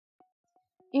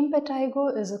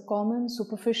Impetigo is a common,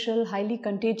 superficial, highly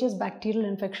contagious bacterial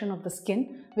infection of the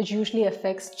skin which usually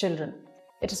affects children.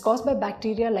 It is caused by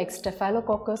bacteria like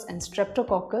Staphylococcus and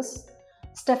Streptococcus.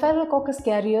 Staphylococcus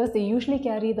carriers, they usually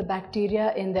carry the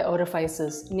bacteria in their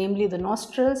orifices, namely the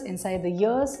nostrils, inside the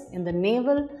ears, in the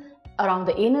navel, around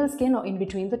the anal skin or in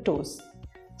between the toes.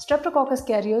 Streptococcus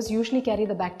carriers usually carry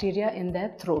the bacteria in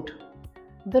their throat.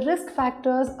 The risk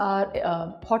factors are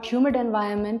hot humid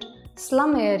environment,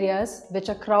 slum areas which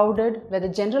are crowded, where the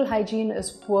general hygiene is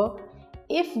poor.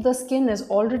 If the skin is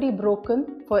already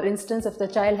broken, for instance if the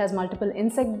child has multiple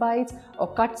insect bites or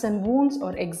cuts and wounds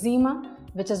or eczema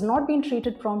which has not been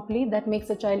treated promptly, that makes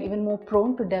the child even more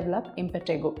prone to develop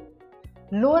impetigo.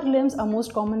 Lower limbs are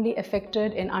most commonly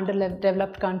affected in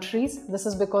underdeveloped countries. This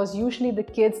is because usually the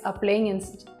kids are playing in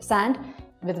sand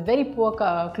with very poor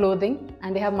clothing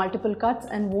and they have multiple cuts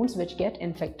and wounds which get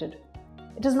infected.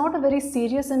 It is not a very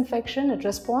serious infection. It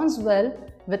responds well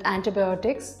with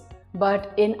antibiotics,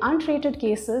 but in untreated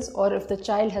cases, or if the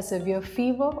child has severe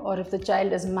fever or if the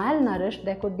child is malnourished,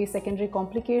 there could be secondary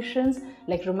complications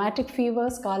like rheumatic fever,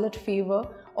 scarlet fever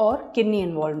or kidney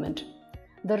involvement.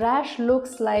 The rash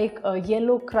looks like a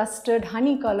yellow crusted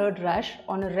honey colored rash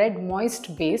on a red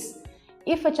moist base.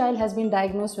 If a child has been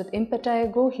diagnosed with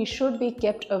impetigo, he should be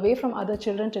kept away from other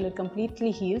children till it completely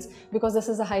heals because this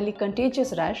is a highly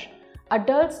contagious rash.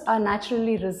 Adults are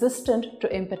naturally resistant to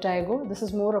impetigo. This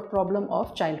is more a problem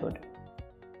of childhood.